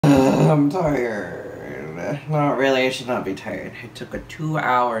I'm tired. Not really, I should not be tired. I took a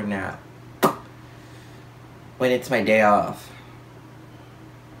 2-hour nap when it's my day off.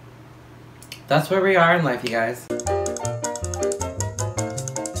 That's where we are in life, you guys.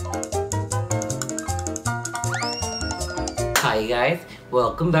 Hi, you guys.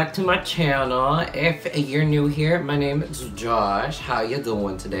 Welcome back to my channel. If you're new here, my name is Josh. How you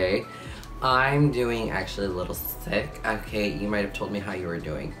doing today? I'm doing actually a little sick. Okay, you might have told me how you were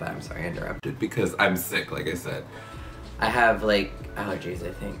doing, but I'm sorry I interrupted because I'm sick, like I said. I have like allergies,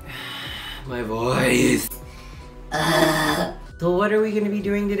 I think. My voice. So what are we gonna be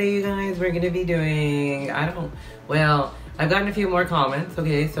doing today, you guys? We're gonna be doing, well, I've gotten a few more comments,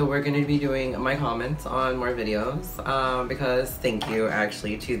 okay, so we're gonna be doing my comments on more videos, because thank you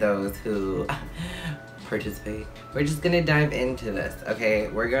actually to those who participate. We're just gonna dive into this, okay?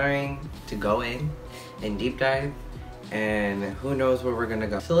 We're going to go in and deep dive, and who knows where we're gonna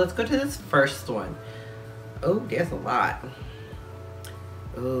go. So let's go to this first one. Oh, there's a lot.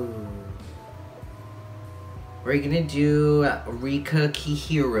 Ooh. We're gonna do Rika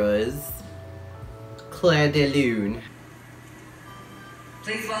Kihira's Clair de Lune.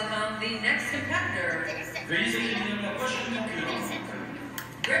 Please welcome the next competitor. Representing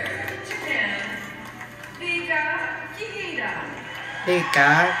Japan, Rika Kihira.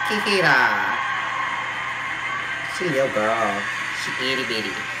 Rika Kihira. She's a little girl. She's itty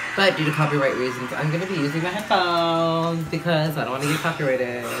bitty. But due to copyright reasons, I'm gonna be using my headphones because I don't want to get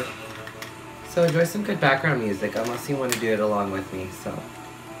copyrighted. So enjoy some good background music unless you want to do it along with me, so.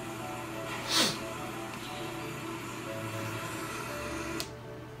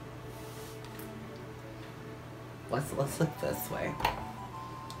 Let's look this way.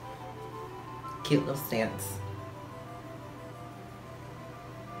 Cute little stance.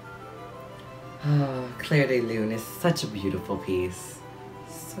 Oh, Clair de Lune is such a beautiful piece.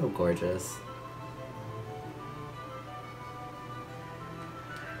 So gorgeous.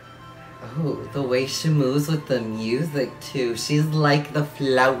 Oh, the way she moves with the music too. She's like the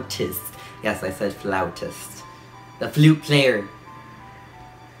flautist. Yes, I said flautist. The flute player.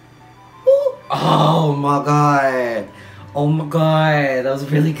 Ooh. Oh my god. Oh my god. That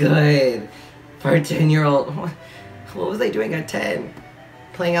was really good. For a 10-year-old. What was I doing at 10?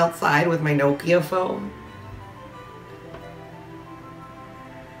 Playing outside with my Nokia phone?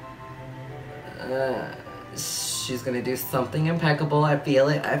 She's gonna do something impeccable. I feel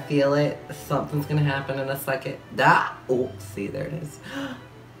it. I feel it. Something's gonna happen in a second. Oh, see, there it is. I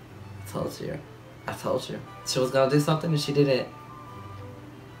told you. I told you. She was gonna do something and she did it.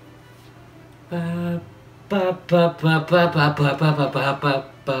 Ba, ba, ba, ba, ba, ba, ba, ba, ba, ba,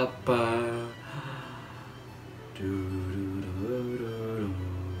 ba, ba.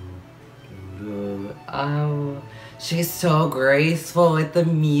 Oh, she's so graceful with the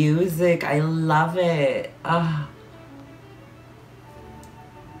music. I love it. Ah.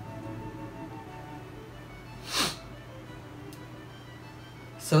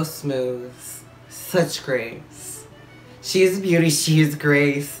 So smooth. Such grace. She is beauty. She is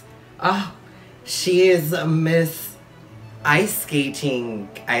grace. Ah. She is Miss Ice Skating.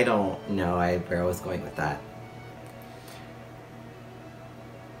 I don't know where I was going with that.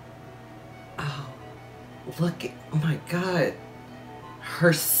 Oh. Look at, oh my god.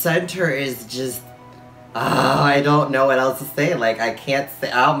 Her center is just, oh, I don't know what else to say. Like, I can't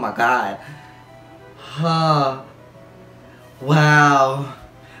say, oh my god. Huh. Wow.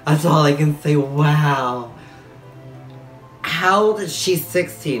 That's all I can say, wow. How old is she?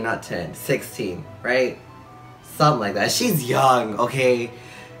 16, not 10. 16, right? Something like that. She's young, okay?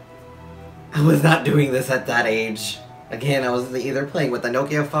 I was not doing this at that age. Again, I was either playing with a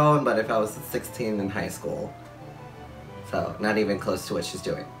Nokia phone, but if I was 16 in high school. So, not even close to what she's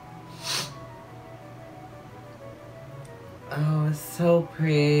doing. Oh, it's so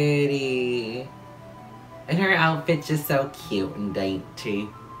pretty. And her outfit's just so cute and dainty.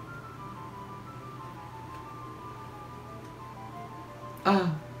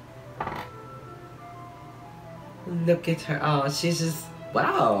 Oh. Look at her. Oh, she's just,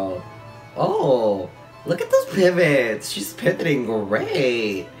 wow. Oh. Look at those pivots. She's pivoting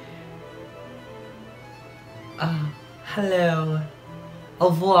great. Oh, hello. Au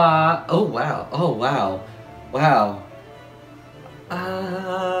revoir. Oh, wow. Oh, wow. Wow.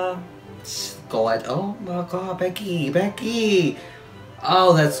 God. Oh, my God. Becky.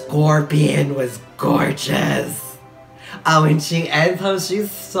 Oh, that scorpion was gorgeous. Oh, and she ends how she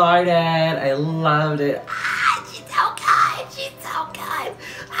started. I loved it. Ah, she's so good. She's so good.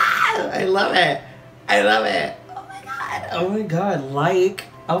 Ah, I love it. I love it. Oh my god. Oh my god. Like.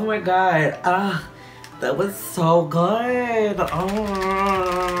 Oh my god. Ah, that was so good.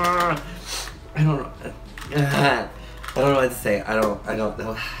 Oh. must say, I don't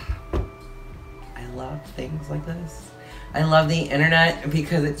know. I love things like this. I love the internet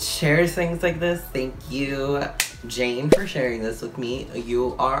because it shares things like this. Thank you, Jane, for sharing this with me.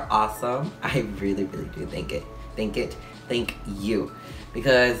 You are awesome. I really, really do thank you.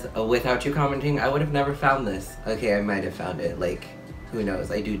 Because without you commenting, I would have never found this. Okay, I might have found it. Like, who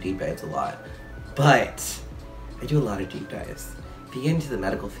knows? I do deep dives a lot. But I do a lot of deep dives. If you get into the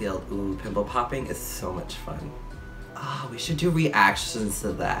medical field, ooh, pimple popping is so much fun. Oh, we should do reactions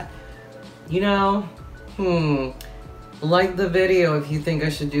to that. You know, like the video if you think I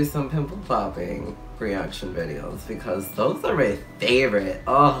should do some pimple popping reaction videos, because those are my favorite.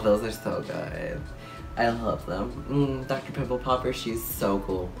 Oh, those are so good. I love them. Dr. Pimple Popper, she's so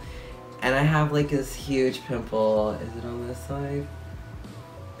cool. And I have like this huge pimple. Is it on this side?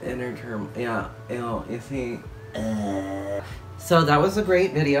 Inner term. Yeah, you see. So that was a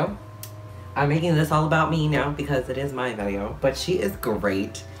great video. I'm making this all about me now because it is my video. But she is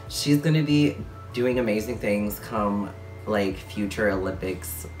great. She's gonna be doing amazing things come like future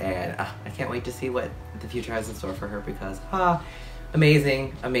Olympics, and I can't wait to see what the future has in store for her because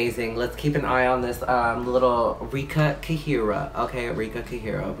amazing. Let's keep an eye on this little Rika Kihira. Okay, Rika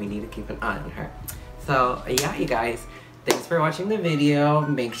Kihira, we need to keep an eye on her. So yeah, you guys, thanks for watching the video.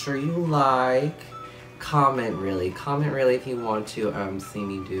 Make sure you like, comment really if you want to see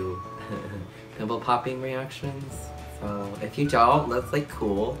me do pimple popping reactions. So if you don't, that's like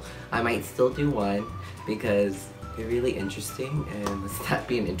cool. I might still do one because they're really interesting, and that'd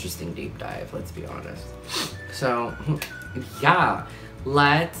be an interesting deep dive, let's be honest. So yeah,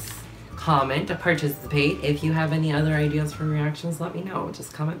 let's comment, participate. If you have any other ideas for reactions, let me know.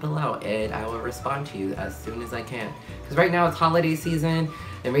 Just comment below and I will respond to you as soon as I can. Because right now it's holiday season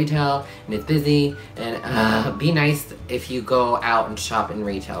in retail and it's busy, and be nice if you go out and shop in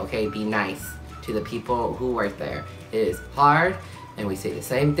retail, okay? Be nice to the people who work there. It is hard and we say the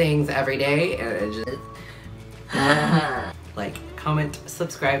same things every day, and it just like, comment,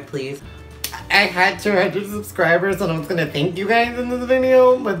 subscribe please. I had 200 subscribers and I was gonna thank you guys in this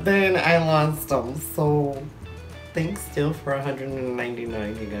video, but then I lost them. So thanks still for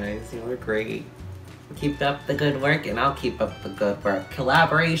 199, you guys. You are great. Keep up the good work and I'll keep up the good work.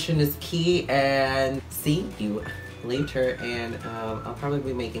 Collaboration is key, and see you later. And I'll probably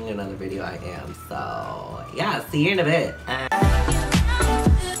be making another video. I am. So yeah, see you in a bit.